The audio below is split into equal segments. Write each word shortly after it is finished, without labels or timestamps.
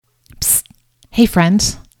Hey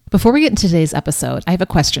friend, before we get into today's episode, I have a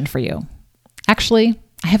question for you. Actually,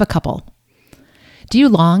 I have a couple. Do you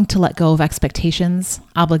long to let go of expectations,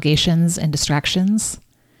 obligations, and distractions?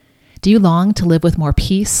 Do you long to live with more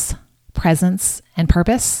peace, presence, and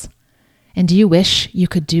purpose? And do you wish you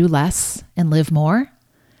could do less and live more?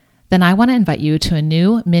 Then I want to invite you to a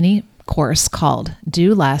new mini course called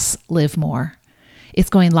Do Less, Live More. It's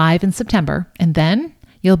going live in September, and then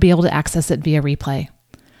you'll be able to access it via replay.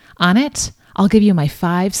 On it, I'll give you my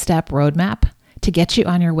 5-step roadmap to get you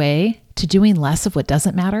on your way to doing less of what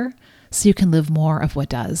doesn't matter so you can live more of what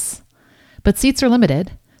does. But seats are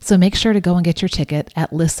limited, so make sure to go and get your ticket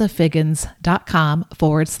at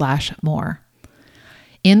lissafiggins.com/more.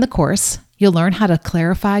 In the course, you'll learn how to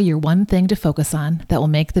clarify your one thing to focus on that will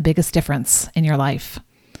make the biggest difference in your life.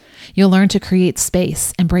 You'll learn to create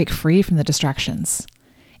space and break free from the distractions.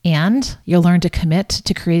 And you'll learn to commit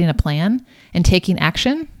to creating a plan and taking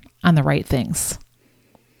action on the right things.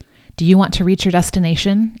 Do you want to reach your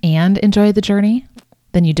destination and enjoy the journey?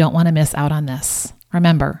 Then you don't want to miss out on this.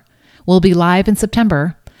 Remember, we'll be live in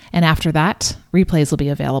September, and after that, replays will be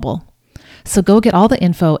available. So go get all the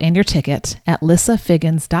info and your ticket at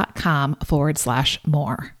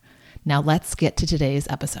lissafiggins.com/more. Now let's get to today's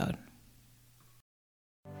episode.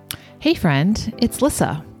 Hey friend, it's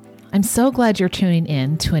Lissa. I'm so glad you're tuning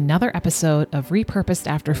in to another episode of Repurposed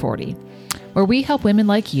After 40, where we help women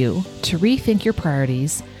like you to rethink your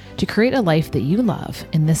priorities to create a life that you love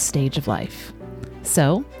in this stage of life.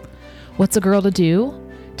 So, what's a girl to do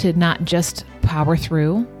to not just power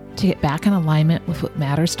through, to get back in alignment with what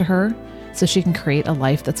matters to her so she can create a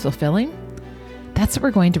life that's fulfilling? That's what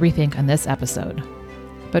we're going to rethink on this episode.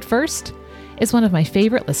 But first, as one of my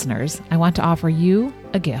favorite listeners, I want to offer you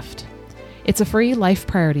a gift. It's a free life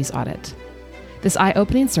priorities audit. This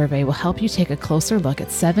eye-opening survey will help you take a closer look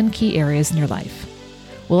at 7 key areas in your life.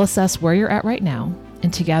 We'll assess where you're at right now,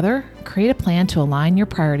 and together, create a plan to align your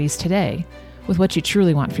priorities today with what you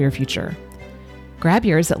truly want for your future. Grab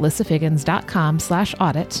yours at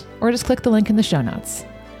lissafiggins.com/audit, or just click the link in the show notes.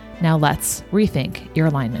 Now let's rethink your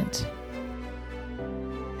alignment.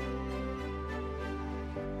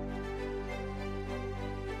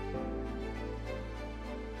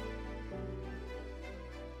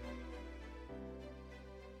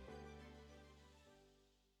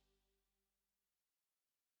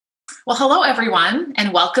 Well, hello, everyone,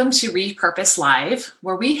 and welcome to Repurpose Live,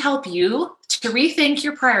 where we help you to rethink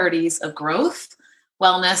your priorities of growth,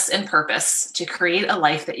 wellness, and purpose to create a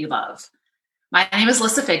life that you love. My name is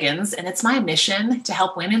Lissa Figgins, and it's my mission to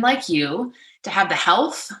help women like you to have the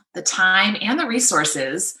health, the time, and the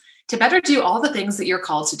resources to better do all the things that you're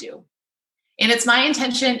called to do. And it's my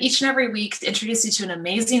intention each and every week to introduce you to an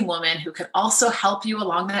amazing woman who can also help you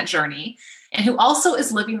along that journey and who also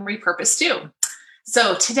is living repurpose too.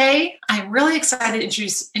 So today, I'm really excited to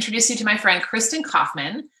introduce you to my friend, Kristen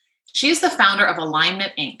Kaufman. She's the founder of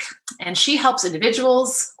Alignment Inc., and she helps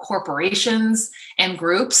individuals, corporations, and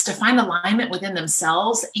groups to find alignment within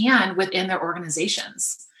themselves and within their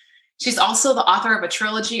organizations. She's also the author of a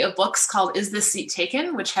trilogy of books called Is This Seat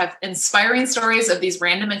Taken?, which have inspiring stories of these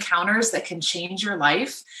random encounters that can change your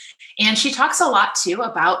life. And she talks a lot, too,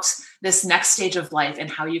 about this next stage of life and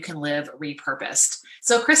how you can live repurposed.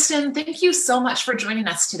 So, Kristen, thank you so much for joining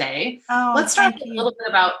us today. Let's start with a little bit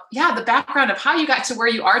about, the background of how you got to where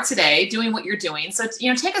you are today, doing what you're doing. So,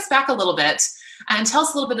 take us back a little bit and tell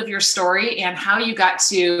us a little bit of your story and how you got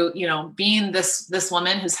to, being this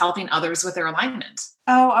woman who's helping others with their alignment.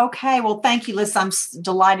 Oh, okay. Well, thank you, Liz. I'm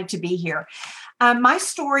delighted to be here. My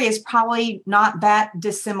story is probably not that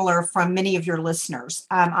dissimilar from many of your listeners.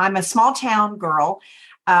 I'm a small town girl,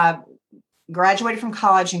 graduated from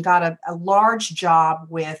college and got a large job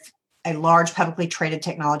with a large publicly traded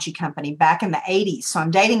technology company back in the 80s. So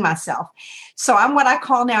I'm dating myself. So I'm what I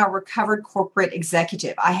call now a recovered corporate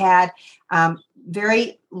executive. I had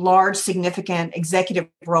very large, significant executive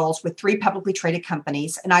roles with 3 publicly traded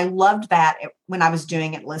companies. And I loved that when I was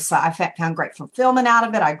doing it, Lissa. I found great fulfillment out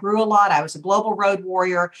of it. I grew a lot. I was a global road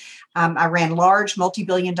warrior. I ran large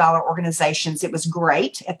multi-billion-dollar organizations. It was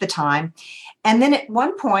great at the time. And then at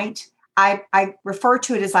one point, I refer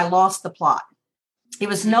to it as I lost the plot. It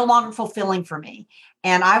was no longer fulfilling for me.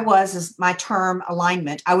 And I was, as my term,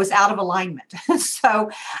 alignment. I was out of alignment. So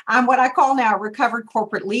I'm what I call now a recovered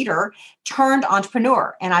corporate leader turned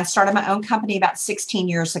entrepreneur. And I started my own company about 16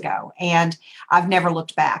 years ago. And I've never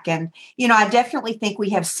looked back. And, I definitely think we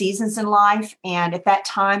have seasons in life. And at that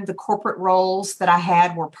time, the corporate roles that I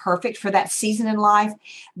had were perfect for that season in life.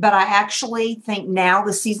 But I actually think now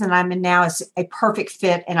the season I'm in now is a perfect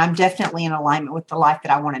fit. And I'm definitely in alignment with the life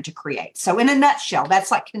that I wanted to create. So in a nutshell, that's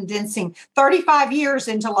like condensing 35 years years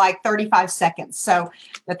into like 35 seconds. So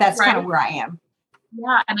that's kind of where I am.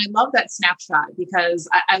 Yeah. And I love that snapshot because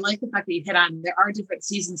I like the fact that you hit on there are different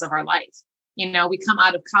seasons of our life. We come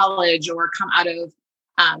out of college or come out of,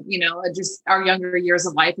 just our younger years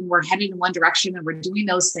of life, and we're headed in one direction and we're doing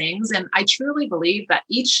those things. And I truly believe that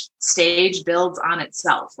each stage builds on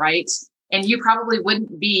itself, right? And you probably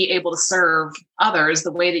wouldn't be able to serve others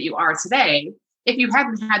the way that you are today if you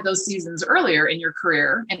hadn't had those seasons earlier in your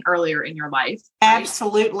career and earlier in your life. Right?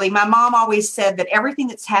 Absolutely. My mom always said that everything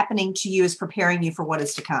that's happening to you is preparing you for what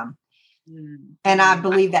is to come. Mm-hmm. And I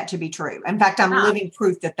believe that to be true. In fact, I'm living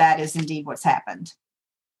proof that is indeed what's happened.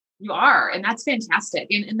 You are. And that's fantastic.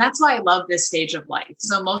 And that's why I love this stage of life.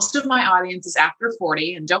 So most of my audience is after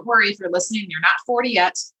 40. And don't worry if you're listening, you're not 40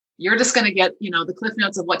 yet. You're just going to get, the cliff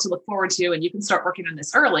notes of what to look forward to. And you can start working on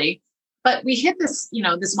this early. But we hit this,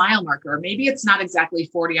 this mile marker. Maybe it's not exactly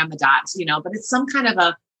 40 on the dot, but it's some kind of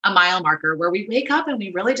a mile marker where we wake up and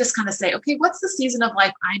we really just kind of say, okay, what's the season of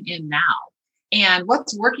life I'm in now? And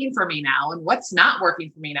what's working for me now? And what's not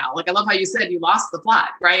working for me now? Like, I love how you said you lost the plot,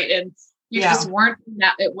 right? And you just weren't,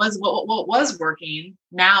 it was what was working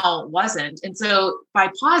now wasn't. And so by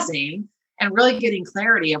pausing and really getting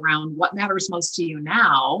clarity around what matters most to you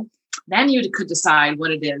now, then you could decide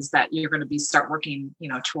what it is that you're going to start working,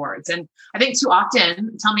 towards. And I think too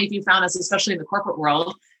often, tell me if you found this, especially in the corporate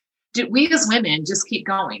world, we as women just keep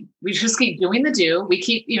going. We just keep doing the do. We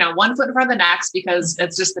keep, one foot in front of the next because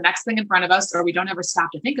it's just the next thing in front of us, or we don't ever stop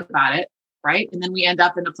to think about it. Right. And then we end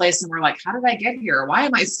up in a place and we're like, how did I get here? Why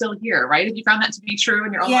am I still here? Right. Have you found that to be true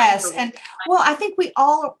in your own life? Yes. And I think we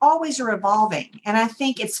all always are evolving. And I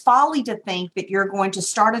think it's folly to think that you're going to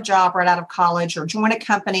start a job right out of college or join a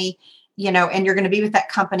company, and you're going to be with that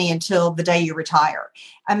company until the day you retire.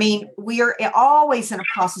 I mean, we are always in a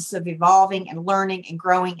process of evolving and learning and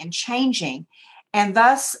growing and changing. And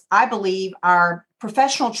thus, I believe our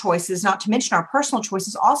professional choices, not to mention our personal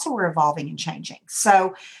choices, also are evolving and changing.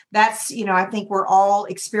 So that's, I think we're all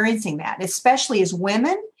experiencing that, especially as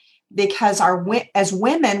women, because as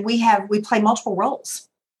women, we play multiple roles.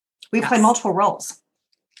 We play multiple roles.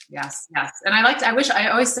 Yes. Yes. And I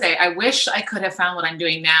always say, I wish I could have found what I'm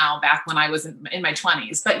doing now back when I was in my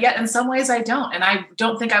 20s, but yet in some ways I don't. And I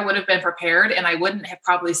don't think I would have been prepared, and I wouldn't have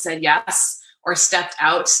probably said yes or stepped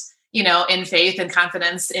out, in faith and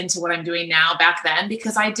confidence into what I'm doing now back then,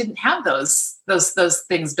 because I didn't have those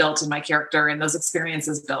things built in my character and those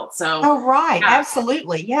experiences built. So, oh, right. Yeah.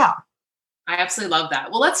 Absolutely. Yeah. I absolutely love that.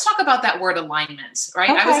 Well, let's talk about that word alignment, right?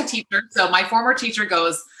 Okay. I was a teacher. So my former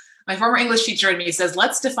English teacher in me says,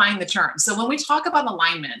 let's define the term. So when we talk about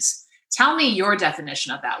alignment, tell me your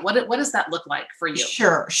definition of that. What does that look like for you?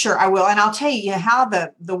 Sure, I will. And I'll tell you how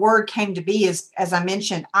the word came to be is, as I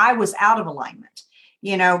mentioned, I was out of alignment.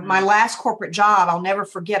 My last corporate job, I'll never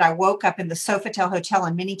forget, I woke up in the Sofitel Hotel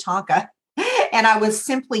in Minnetonka, and I was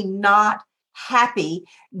simply not happy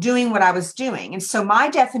doing what I was doing. And so my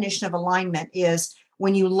definition of alignment is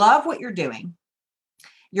when you love what you're doing,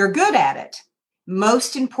 you're good at it.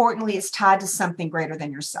 Most importantly, it's tied to something greater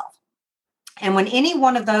than yourself. And when any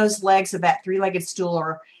one of those legs of that three-legged stool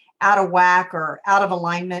are out of whack or out of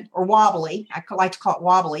alignment or wobbly, I like to call it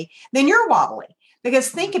wobbly, then you're wobbly.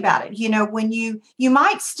 Because think about it, when you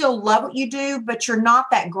might still love what you do, but you're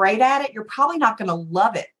not that great at it, you're probably not going to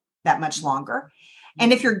love it that much longer.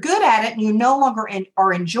 And if you're good at it and you no longer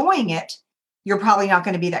are enjoying it, you're probably not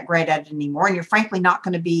going to be that great at it anymore. And you're frankly not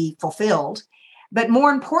going to be fulfilled. But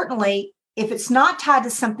more importantly, if it's not tied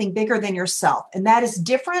to something bigger than yourself, and that is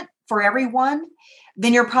different for everyone,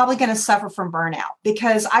 then you're probably going to suffer from burnout,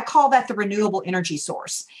 because I call that the renewable energy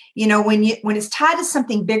source. When it's tied to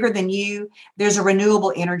something bigger than you, there's a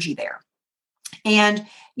renewable energy there. And,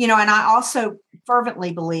 and I also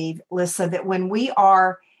fervently believe, Lisa, that when we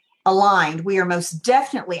are aligned, we are most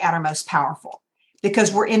definitely at our most powerful,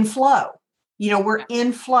 because we're in flow. We're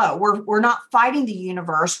in flow. We're not fighting the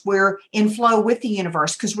universe. We're in flow with the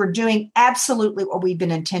universe because we're doing absolutely what we've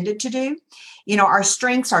been intended to do. Our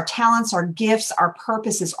strengths, our talents, our gifts, our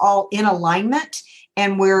purpose is all in alignment,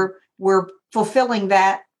 and we're fulfilling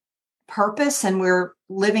that purpose and we're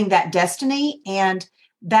living that destiny. And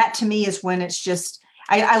that to me is when it's just,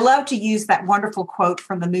 I love to use that wonderful quote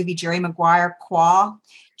from the movie Jerry Maguire, Qua.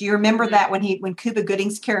 Do you remember that when Cuba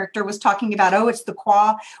Gooding's character was talking about, it's the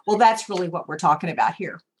qua? Well, that's really what we're talking about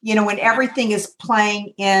here. When everything is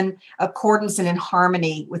playing in accordance and in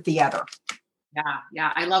harmony with the other.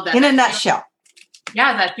 Yeah. I love that. In a nutshell.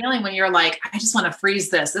 Yeah. That feeling when you're like, I just want to freeze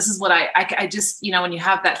this. This is what I just, when you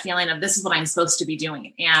have that feeling of this is what I'm supposed to be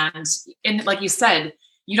doing. And like you said,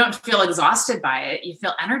 you don't feel exhausted by it. You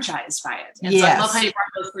feel energized by it. And so I love how you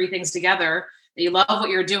brought those three things together. that you love what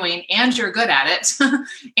you're doing and you're good at it.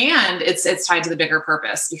 And it's tied to the bigger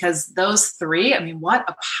purpose, because those three, I mean, what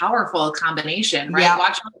a powerful combination, right? Yeah.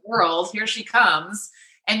 Watch out the world, here she comes.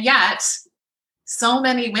 And yet so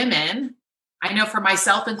many women, I know for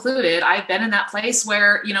myself included, I've been in that place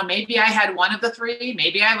where, maybe I had one of the three,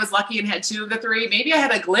 maybe I was lucky and had two of the three, maybe I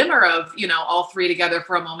had a glimmer of, all three together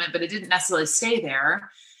for a moment, but it didn't necessarily stay there.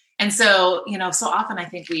 And so, so often I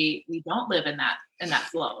think we don't live in that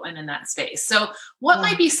flow and in that space. So what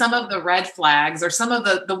might be some of the red flags or some of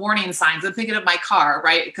the warning signs? I'm thinking of my car,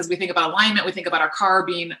 right? Because we think about alignment, we think about our car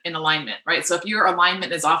being in alignment, right? So if your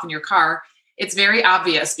alignment is off in your car, it's very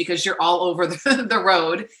obvious because you're all over the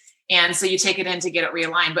road. And so you take it in to get it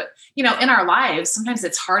realigned. But, in our lives, sometimes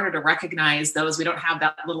it's harder to recognize those. We don't have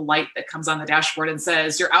that little light that comes on the dashboard and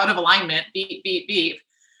says, you're out of alignment, beep, beep, beep.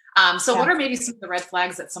 So what are maybe some of the red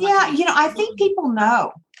flags that someone? Yeah, I think people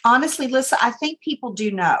know. Honestly, Lisa, I think people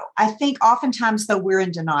do know. I think oftentimes, though, we're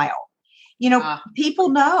in denial. People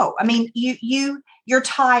know. I mean, you're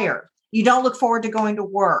tired. You don't look forward to going to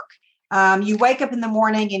work. You wake up in the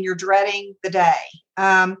morning and you're dreading the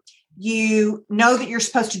day. You know that you're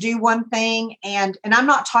supposed to do one thing. And I'm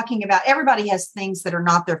not talking about, everybody has things that are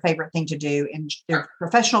not their favorite thing to do in their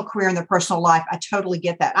professional career and their personal life. I totally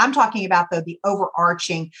get that. I'm talking about, though, the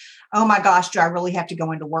overarching, oh my gosh, do I really have to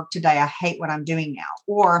go into work today? I hate what I'm doing now.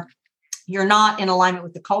 Or you're not in alignment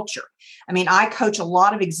with the culture. I mean, I coach a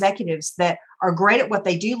lot of executives that are great at what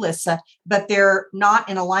they do, Lisa, but they're not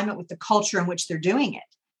in alignment with the culture in which they're doing it.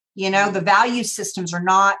 The value systems are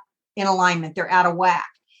not in alignment. They're out of whack.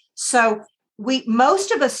 So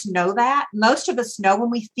most of us know that. Most of us know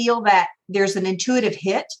when we feel that there's an intuitive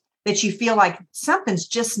hit, that you feel like something's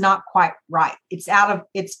just not quite right. It's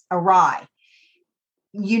awry.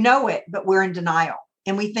 But we're in denial.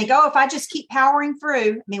 And we think, if I just keep powering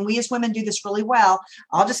through, I mean, we as women do this really well.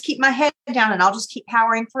 I'll just keep my head down and I'll just keep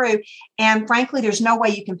powering through. And frankly, there's no way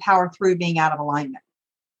you can power through being out of alignment.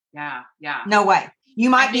 Yeah. Yeah. No way.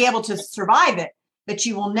 You might be able to survive it, but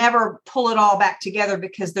you will never pull it all back together,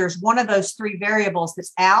 because there's one of those three variables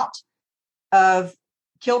that's out of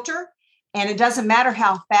kilter. And it doesn't matter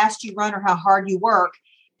how fast you run or how hard you work.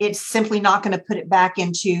 It's simply not going to put it back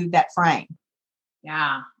into that frame.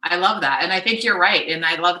 Yeah, I love that. And I think you're right. And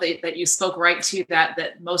I love that you spoke right to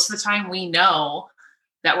that most of the time we know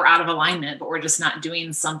that we're out of alignment, but we're just not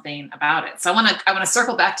doing something about it. So I want to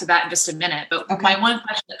circle back to that in just a minute. But My one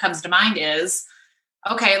question that comes to mind is,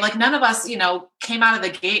 okay, like none of us, came out of the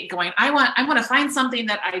gate going, I want to find something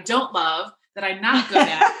that I don't love, that I'm not good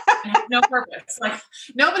at, and have no purpose. Like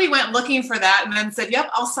nobody went looking for that and then said, yep,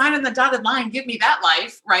 I'll sign in the dotted line. Give me that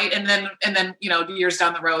life. Right. And then, years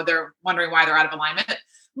down the road, they're wondering why they're out of alignment.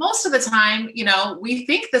 Most of the time, we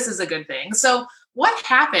think this is a good thing. So what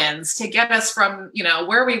happens to get us from,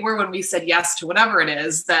 where we were when we said yes to whatever it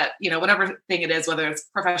is that, whatever thing it is, whether it's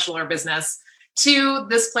professional or business, to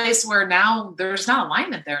this place where now there's not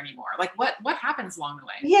alignment there anymore? Like what happens along the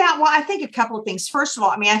way? Yeah, well, I think a couple of things. First of all,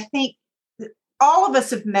 I mean, I think all of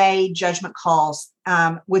us have made judgment calls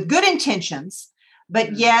with good intentions,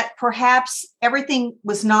 but yet perhaps everything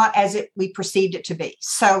was not as we perceived it to be.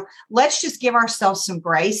 So let's just give ourselves some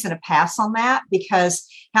grace and a pass on that, because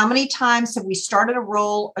how many times have we started a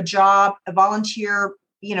role, a job, a volunteer,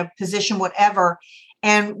 position, whatever,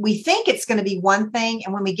 and we think it's going to be one thing.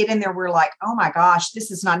 And when we get in there, we're like, oh my gosh, this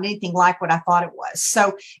is not anything like what I thought it was.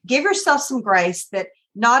 So give yourself some grace that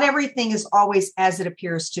not everything is always as it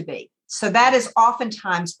appears to be. So that is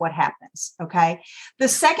oftentimes what happens. Okay. The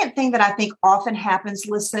second thing that I think often happens,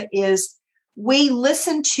 Lisa, is we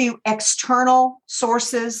listen to external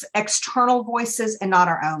sources, external voices, and not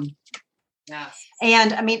our own. Yes.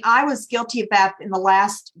 And I mean, I was guilty of that in the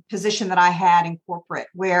last position that I had in corporate,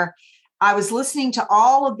 where I was listening to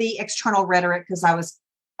all of the external rhetoric, because I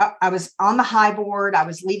was on the high board. I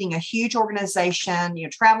was leading a huge organization,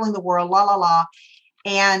 traveling the world,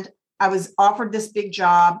 and I was offered this big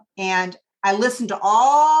job, and I listened to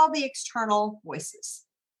all the external voices.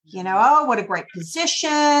 Oh, what a great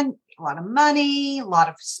position, a lot of money, a lot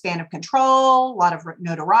of span of control, a lot of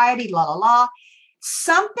notoriety,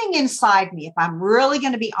 Something inside me, if I'm really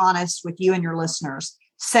going to be honest with you and your listeners,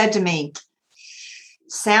 said to me,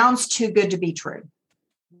 sounds too good to be true.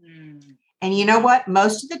 And you know what?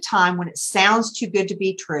 Most of the time when it sounds too good to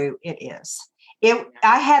be true, it is.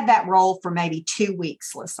 I had that role for maybe 2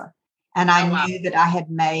 weeks, Lisa, and I knew that I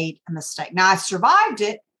had made a mistake. Now, I survived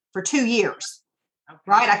it for 2 years,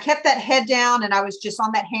 right? I kept that head down, and I was just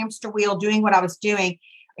on that hamster wheel doing what I was doing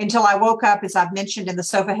until I woke up, as I've mentioned, in the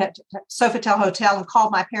Sofitel Hotel, and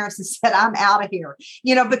called my parents and said, I'm out of here,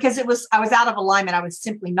 because I was out of alignment. I was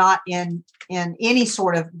simply not in any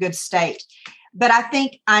sort of good state. But I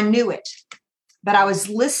think I knew it. But I was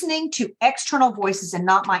listening to external voices and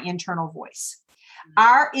not my internal voice.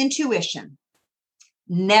 Our intuition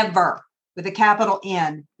never, with a capital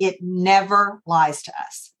N, it never lies to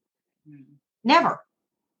us. Never.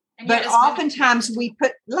 But oftentimes we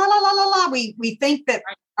put la, la, la, la, la. We think that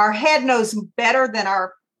our head knows better than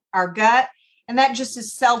our gut. And that just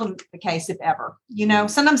is seldom the case, if ever.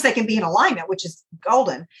 Sometimes they can be in alignment, which is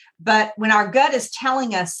golden. But when our gut is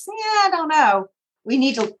telling us, I don't know, we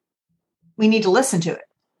need to listen to it.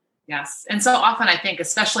 Yes. And so often I think,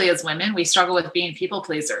 especially as women, we struggle with being people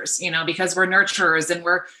pleasers, because we're nurturers and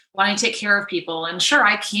we're wanting to take care of people. And sure,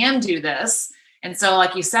 I can do this. And so,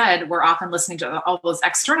 like you said, we're often listening to all those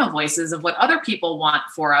external voices of what other people want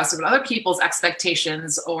for us, or what other people's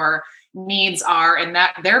expectations or needs are, and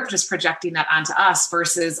that they're just projecting that onto us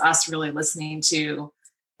versus us really listening to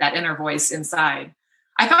that inner voice inside.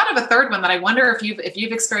 I thought of a third one that I wonder if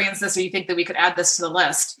you've experienced this, or you think that we could add this to the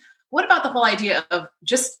list. What about the whole idea of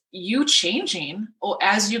just you changing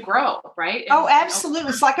as you grow, right? Absolutely.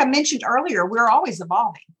 It's like I mentioned earlier, we're always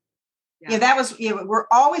evolving. We're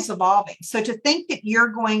always evolving. So to think that you're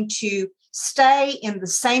going to stay in the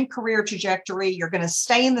same career trajectory, you're going to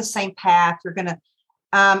stay in the same path, you're going to,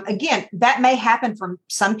 again, that may happen for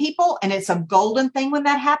some people, and it's a golden thing when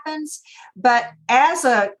that happens. But as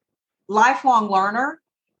a lifelong learner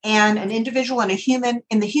and an individual and a human,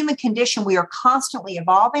 in the human condition, we are constantly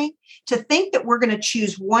evolving. To think that we're going to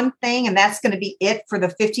choose one thing and that's going to be it for the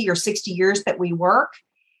 50 or 60 years that we work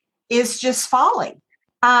is just folly.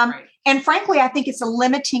 Right. And frankly, I think it's a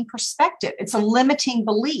limiting perspective. It's a limiting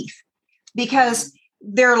belief, because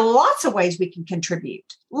there are lots of ways we can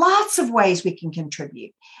contribute,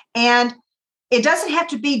 And it doesn't have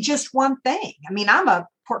to be just one thing. I mean, I'm a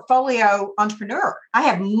portfolio entrepreneur. I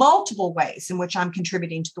have multiple ways in which I'm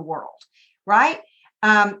contributing to the world, right?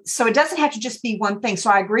 So it doesn't have to just be one thing. So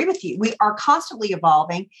I agree with you. We are constantly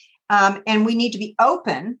evolving, and we need to be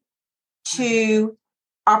open to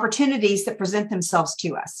opportunities that present themselves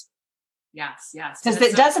to us. Yes. Because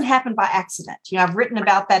it doesn't happen by accident. I've written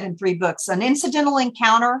about that in 3 books. An incidental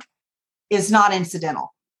encounter is not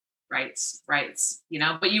incidental. Right.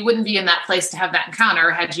 But you wouldn't be in that place to have that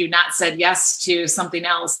encounter had you not said yes to something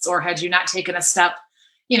else, or had you not taken a step,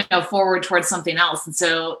 forward towards something else. And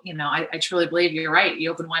so, I truly believe you're right.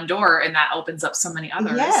 You open one door and that opens up so many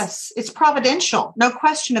others. Yes. It's providential. No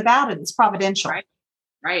question about it. It's providential.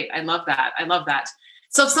 Right. I love that.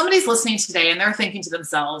 So if somebody's listening today and they're thinking to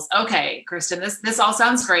themselves, okay, Kristen, this all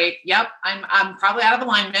sounds great. Yep. I'm probably out of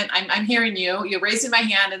alignment. I'm hearing you. You're raising my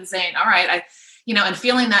hand and saying, all right, and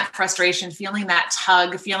feeling that frustration, feeling that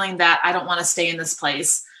tug, feeling that I don't want to stay in this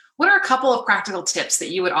place. What are a couple of practical tips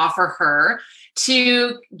that you would offer her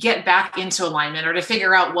to get back into alignment, or to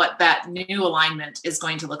figure out what that new alignment is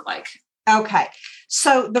going to look like? Okay.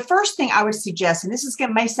 So the first thing I would suggest, and this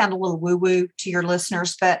may sound a little woo-woo to your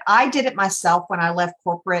listeners, but I did it myself when I left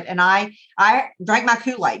corporate, and I drank my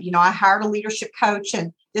Kool-Aid. I hired a leadership coach,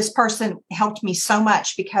 and this person helped me so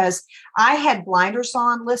much because I had blinders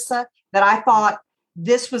on, Lissa, that I thought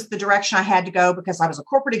this was the direction I had to go because I was a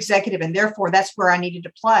corporate executive, and therefore that's where I needed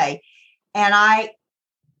to play. And I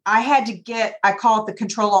had to I call it the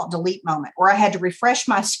Control-Alt-Delete moment, where I had to refresh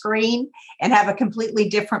my screen and have a completely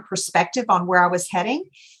different perspective on where I was heading.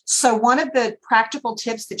 So one of the practical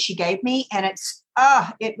tips that she gave me, and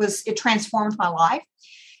it transformed my life.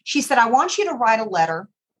 She said, I want you to write a letter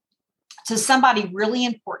to somebody really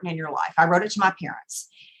important in your life. I wrote it to my parents.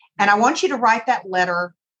 And I want you to write that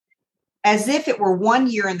letter as if it were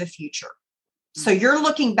 1 year in the future. So you're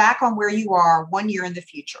looking back on where you are 1 year in the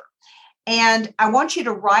future. And I want you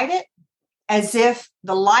to write it as if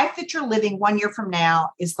the life that you're living 1 year from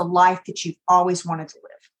now is the life that you've always wanted to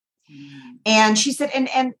live. And she said,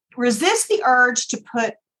 and resist the urge to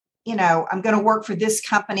put, I'm going to work for this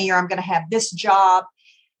company, or I'm going to have this job.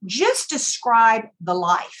 Just describe the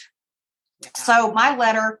life. Yeah. So my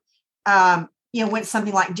letter, went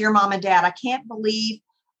something like, Dear Mom and Dad, I can't believe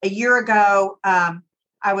a year ago,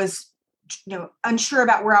 I was, unsure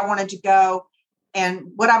about where I wanted to go and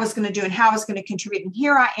what I was going to do and how I was going to contribute. And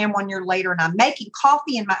here I am 1 year later, and I'm making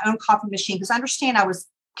coffee in my own coffee machine, because I understand I was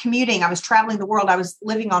commuting. I was traveling the world. I was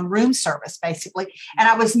living on room service, basically. And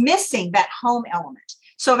I was missing that home element.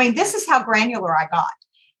 So, this is how granular I got.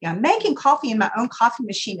 I'm making coffee in my own coffee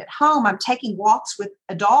machine at home. I'm taking walks with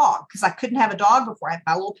a dog, because I couldn't have a dog before. I have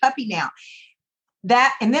my little puppy now.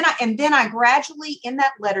 And then I gradually in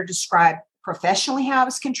that letter described professionally how I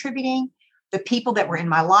was contributing, the people that were in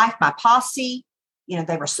my life, my posse,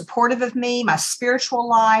 they were supportive of me, my spiritual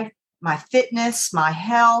life, my fitness, my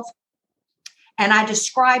health. And I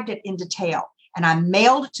described it in detail, and I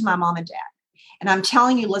mailed it to my mom and dad. And I'm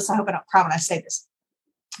telling you, Liz, I hope I don't cry when I say this,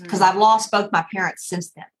 because I've lost both my parents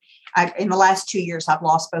since then. In the last 2 years, I've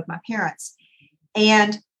lost both my parents.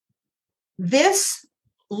 And this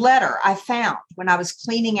letter I found when I was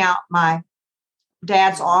cleaning out my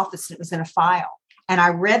dad's office, and it was in a file. And I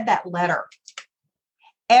read that letter.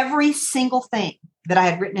 Every single thing that I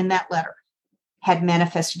had written in that letter had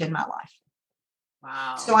manifested in my life.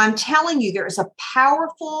 Wow. So I'm telling you, there is a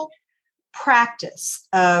powerful practice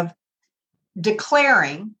of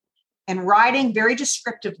declaring and writing very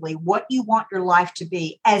descriptively what you want your life to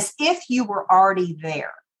be, as if you were already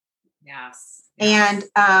there. Yes. And,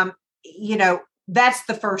 that's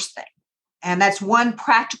the first thing. And that's one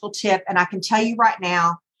practical tip. And I can tell you right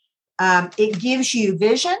now, it gives you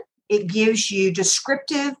vision. It gives you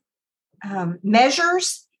descriptive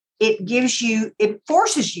measures. It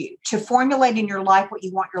forces you to formulate in your life what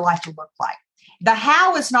you want your life to look like. The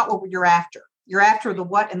how is not what you're after. You're after the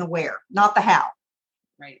what and the where, not the how.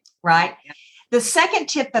 Right. Yeah. The second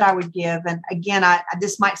tip that I would give, and again,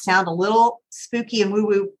 this might sound a little spooky and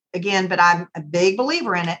woo-woo again, but I'm a big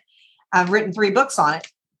believer in it. I've written 3 books on it.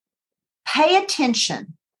 Pay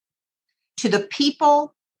attention to the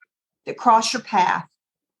people that cross your path,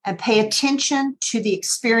 and pay attention to the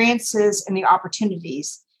experiences and the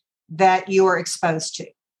opportunities that you are exposed to.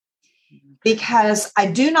 Because I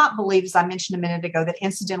do not believe, as I mentioned a minute ago, that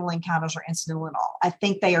incidental encounters are incidental at all. I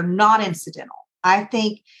think they are not incidental. I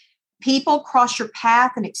think people cross your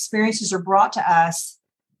path and experiences are brought to us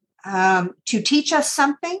to teach us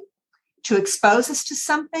something, to expose us to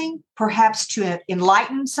something, perhaps to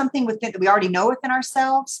enlighten something within that we already know within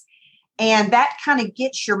ourselves. And that kind of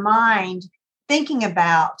gets your mind thinking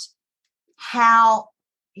about how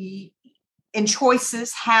and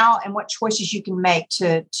what choices you can make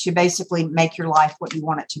to basically make your life what you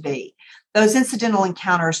want it to be. Those incidental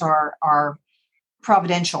encounters are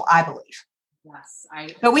providential, I believe. Yes.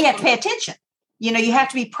 But we have to pay attention. You have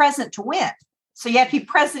to be present to win. So you have to be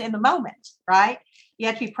present in the moment, right? You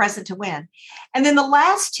have to be present to win. And then the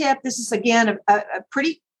last tip, this is again a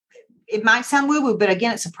pretty, it might sound woo-woo, but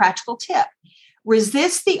again, it's a practical tip.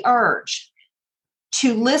 Resist the urge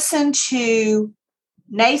to listen to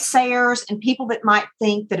naysayers and people that might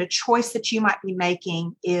think that a choice that you might be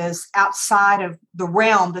making is outside of the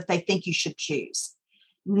realm that they think you should choose.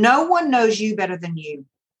 No one knows you better than you.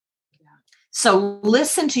 Yeah. So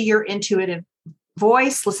listen to your intuitive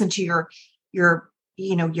voice, listen to your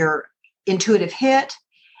intuitive hit,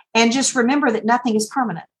 and just remember that nothing is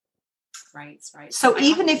permanent. Right. So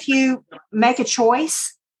even if you make a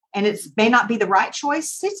choice and it may not be the right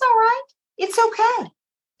choice, it's all right. It's okay.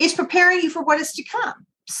 It's preparing you for what is to come.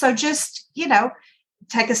 So just,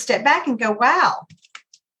 take a step back and go, wow,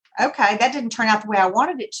 okay, that didn't turn out the way I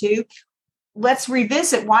wanted it to. Let's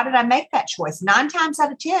revisit. Why did I make that choice? 9 times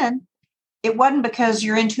out of 10, it wasn't because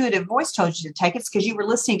your intuitive voice told you to take it. It's because you were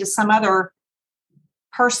listening to some other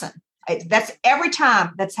person. That's every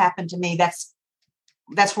time that's happened to me.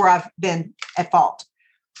 That's where I've been at fault,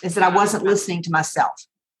 is that I wasn't listening to myself.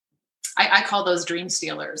 I call those dream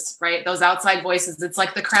stealers, right? Those outside voices. It's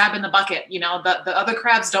like the crab in the bucket. The other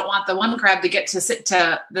crabs don't want the one crab to get to sit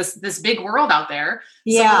to this big world out there.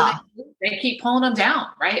 Yeah. So they keep pulling them down,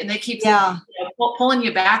 right? And they keep pulling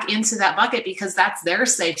you back into that bucket because that's their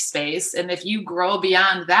safe space. And if you grow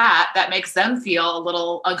beyond that, that makes them feel a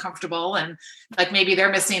little uncomfortable and like maybe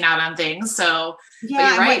they're missing out on things. So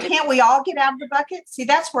yeah, right. Can't we all get out of the bucket? See,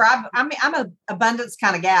 that's where I'm an abundance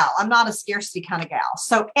kind of gal. I'm not a scarcity kind of gal.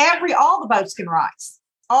 So all the boats can rise.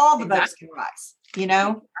 All the boats can rise,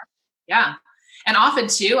 Yeah. And often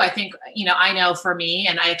too, I think, I know for me,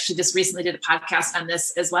 and I actually just recently did a podcast on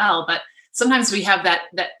this as well, but sometimes we have that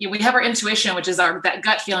we have our intuition, which is that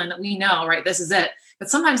gut feeling that we know, right? This is it. But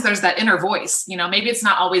sometimes there's that inner voice, maybe it's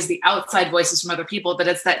not always the outside voices from other people, but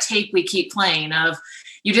it's that tape we keep playing of,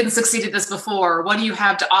 you didn't succeed at this before. What do you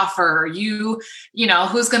have to offer?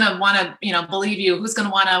 Who's going to want to, believe you? Who's going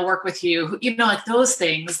to want to work with you? Like those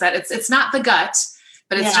things that it's not the gut,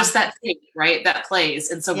 but it's just that thing, right? That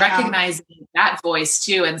plays. And so recognizing that voice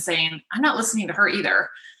too, and saying, I'm not listening to her either,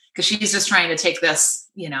 because she's just trying to take this,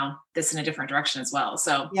 this in a different direction as well.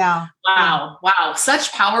 So wow.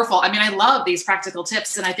 Such powerful. I mean, I love these practical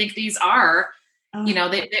tips. And I think these are,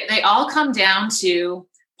 they all come down to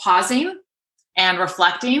pausing and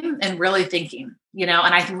reflecting and really thinking, and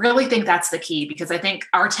I really think that's the key, because I think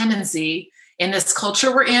our tendency in this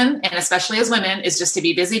culture we're in, and especially as women, is just to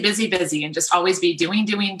be busy, busy, busy, and just always be doing.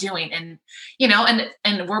 And,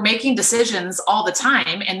 and we're making decisions all the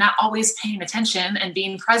time and not always paying attention and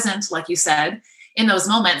being present, like you said, in those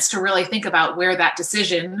moments to really think about where that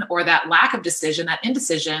decision or that lack of decision, that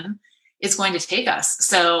indecision is going to take us.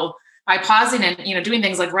 So by pausing and, doing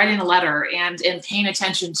things like writing a letter and paying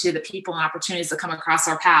attention to the people and opportunities that come across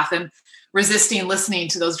our path and resisting listening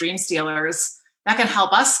to those dream stealers, that can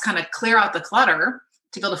help us kind of clear out the clutter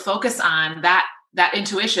to be able to focus on that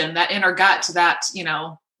intuition, that inner gut, that,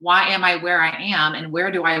 why am I where I am and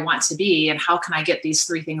where do I want to be? And how can I get these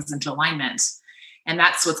three things into alignment? And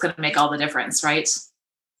that's what's going to make all the difference, right?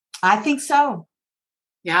 I think so.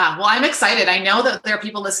 Yeah. Well, I'm excited. I know that there are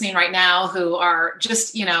people listening right now who are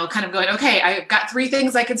just, kind of going, okay, I've got three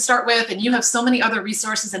things I can start with, and you have so many other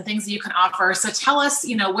resources and things that you can offer. So tell us,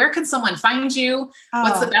 where can someone find you?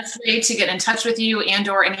 What's the best way to get in touch with you, and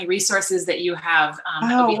or any resources that you have?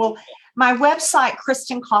 Well, my website,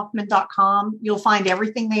 KristenKaufman.com, you'll find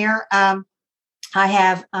everything there. I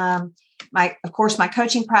have my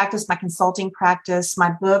coaching practice, my consulting practice,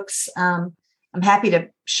 my books. I'm happy to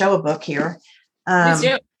show a book here.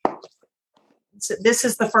 So this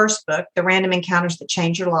is the first book, The Random Encounters That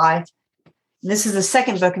Change Your Life. And this is the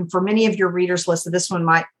second book. And for many of your readers listed, this one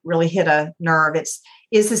might really hit a nerve.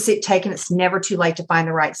 Is the Seat Taken? It's Never Too Late to Find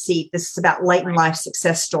the Right Seat. This is about late in life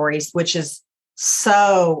success stories, which is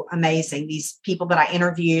so amazing. These people that I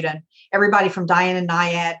interviewed, and everybody from Diana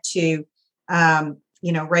Nyad to,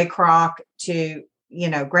 Ray Kroc to,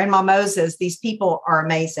 Grandma Moses, these people are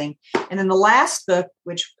amazing. And then the last book,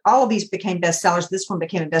 which all of these became bestsellers, this one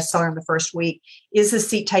became a bestseller in the first week, Is the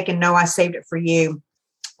Seat Taken? No, I Saved It for You.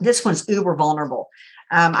 This one's uber vulnerable.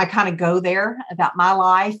 I kind of go there about my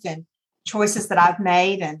life and choices that I've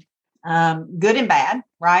made, and good and bad,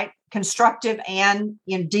 right? Constructive and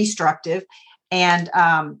destructive. And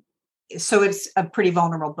so it's a pretty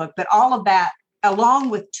vulnerable book, but all of that,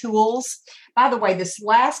 along with tools. By the way, this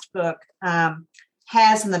last book,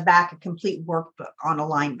 has in the back a complete workbook on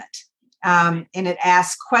alignment. And it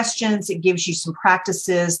asks questions. It gives you some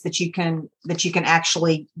practices that you can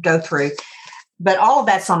actually go through. But all of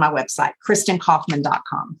that's on my website,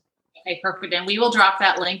 KristenKaufman.com. Okay, perfect. And we will drop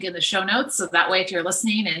that link in the show notes. So that way, if you're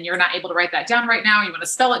listening and you're not able to write that down right now, you want to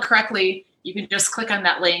spell it correctly, you can just click on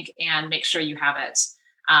that link and make sure you have it.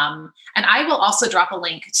 And I will also drop a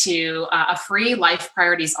link to a free life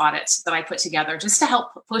priorities audit that I put together just to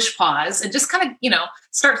help push pause and just kind of,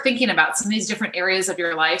 start thinking about some of these different areas of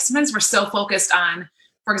your life. Sometimes we're so focused on,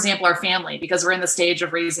 for example, our family because we're in the stage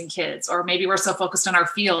of raising kids, or maybe we're so focused on our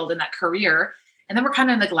field and that career. And then we're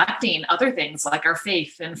kind of neglecting other things like our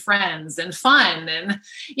faith and friends and fun and,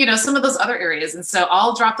 some of those other areas. And so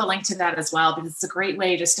I'll drop the link to that as well, because it's a great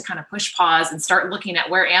way just to kind of push pause and start looking at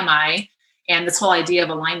where am I? And this whole idea of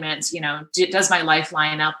alignment, does my life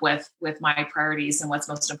line up with my priorities and what's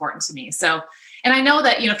most important to me? So, and I know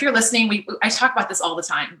that, if you're listening, I talk about this all the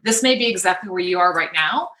time. This may be exactly where you are right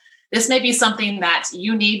now. This may be something that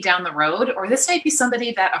you need down the road, or this may be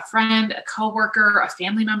somebody that a friend, a coworker, a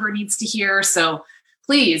family member needs to hear. So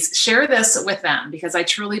please share this with them, because I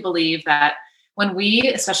truly believe that when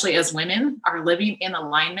we, especially as women, are living in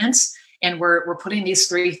alignment, and we're putting these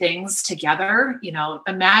three things together,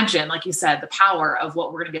 imagine, like you said, the power of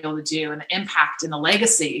what we're going to be able to do and the impact and the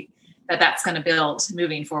legacy that's going to build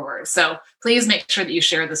moving forward. So please make sure that you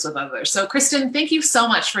share this with others. So Kristen, thank you so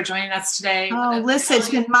much for joining us today. Oh, Lisa,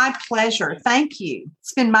 it's been my pleasure. Thank you.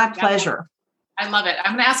 It's been my pleasure. I love it.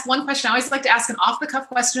 I'm going to ask one question. I always like to ask an off-the-cuff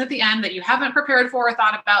question at the end that you haven't prepared for or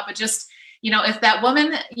thought about, but just, if that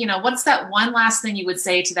woman, what's that one last thing you would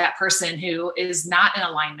say to that person who is not in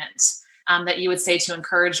alignment? That you would say to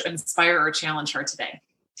encourage, inspire, or challenge her today?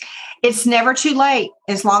 It's never too late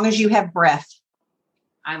as long as you have breath.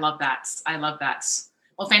 I love that.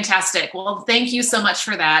 Well, fantastic. Well, thank you so much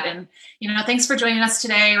for that. And, thanks for joining us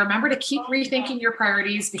today. Remember to keep rethinking your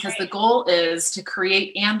priorities, because the goal is to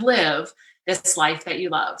create and live this life that you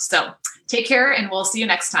love. So take care, and we'll see you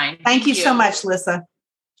next time. Thank you so much, Lisa.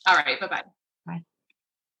 All right. Bye-bye. Bye.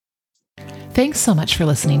 Thanks so much for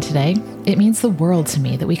listening today. It means the world to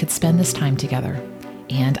me that we could spend this time together.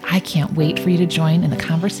 And I can't wait for you to join in the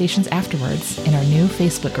conversations afterwards in our new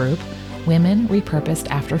Facebook group, Women Repurposed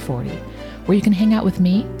After 40, where you can hang out with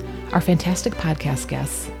me, our fantastic podcast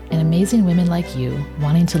guests, and amazing women like you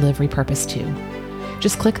wanting to live repurposed too.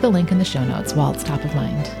 Just click the link in the show notes while it's top of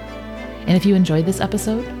mind. And if you enjoyed this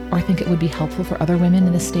episode, or think it would be helpful for other women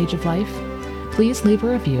in this stage of life, please leave a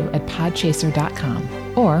review at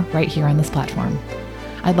podchaser.com or right here on this platform.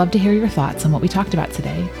 I'd love to hear your thoughts on what we talked about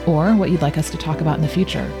today, or what you'd like us to talk about in the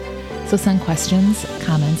future. So send questions,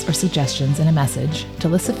 comments, or suggestions in a message to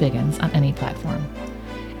Lissa Figgins on any platform.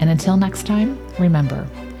 And until next time, remember,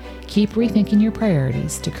 keep rethinking your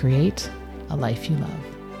priorities to create a life you love.